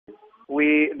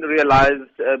We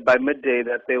realized by midday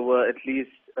that there were at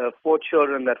least 4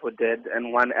 children that were dead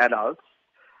and 1 adult.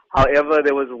 However,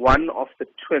 there was one of the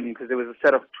twin, because there was a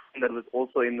set of twin that was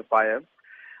also in the fire,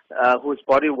 whose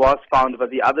body was found,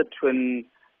 but the other twin,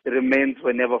 the remains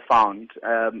were never found.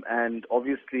 And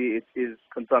obviously it is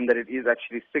confirmed that it is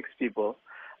actually 6 people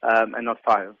and not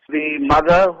 5. The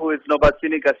mother, who is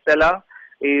Nobatini Castella,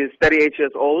 is 38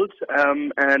 years old,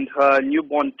 and her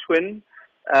newborn twin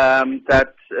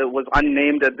that was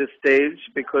unnamed at this stage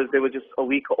because they were just a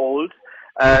week old.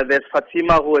 There's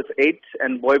Fatima, who was 8,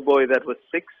 and Boy that was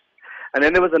 6. And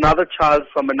then there was another child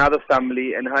from another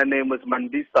family, and her name was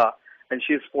Mandisa, and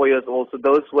she's 4 years old. So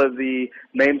those were the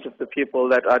names of the people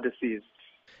that are deceased.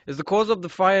 Is the cause of the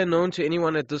fire known to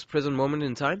anyone at this present moment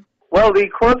in time? Well, the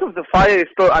cause of the fire is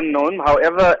still unknown.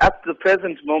 However, at the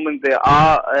present moment, there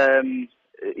are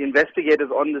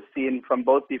investigators on the scene from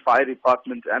both the fire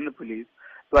department and the police,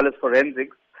 as well as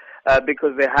forensics,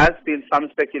 because there has been some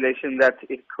speculation that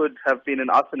it could have been an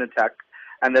arson attack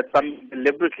and that some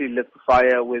deliberately lit the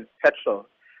fire with petrol.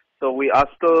 So we are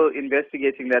still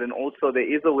investigating that, and also there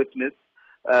is a witness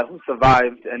who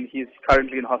survived, and he's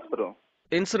currently in hospital.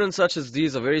 Incidents such as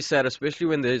these are very sad, especially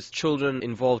when there's children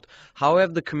involved. How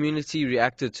have the community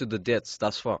reacted to the deaths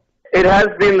thus far? It has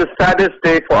been the saddest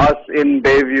day for us in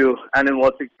Bayview and in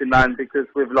Ward 69 because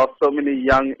we've lost so many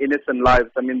young, innocent lives.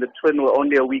 I mean, the twin were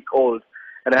only a week old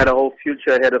and had a whole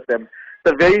future ahead of them.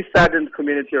 It's a very saddened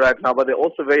community right now, but they're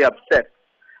also very upset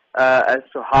as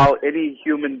to how any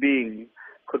human being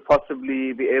could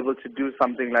possibly be able to do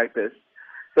something like this.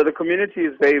 So the community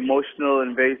is very emotional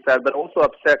and very sad, but also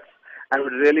upset, and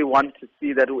would really want to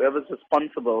see that whoever's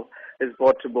responsible is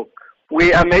brought to book.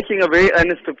 We are making a very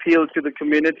earnest appeal to the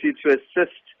community to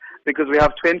assist, because we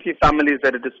have 20 families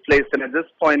that are displaced, and at this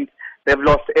point they've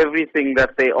lost everything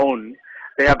that they own.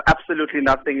 They have absolutely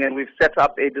nothing, and we've set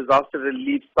up a disaster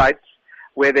relief site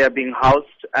where they are being housed,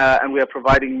 and we are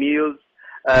providing meals,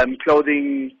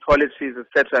 clothing, toiletries,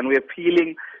 etc. And we're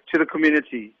appealing to the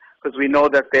community because we know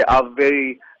that they are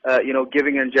very,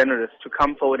 giving and generous to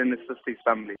come forward and assist these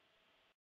families.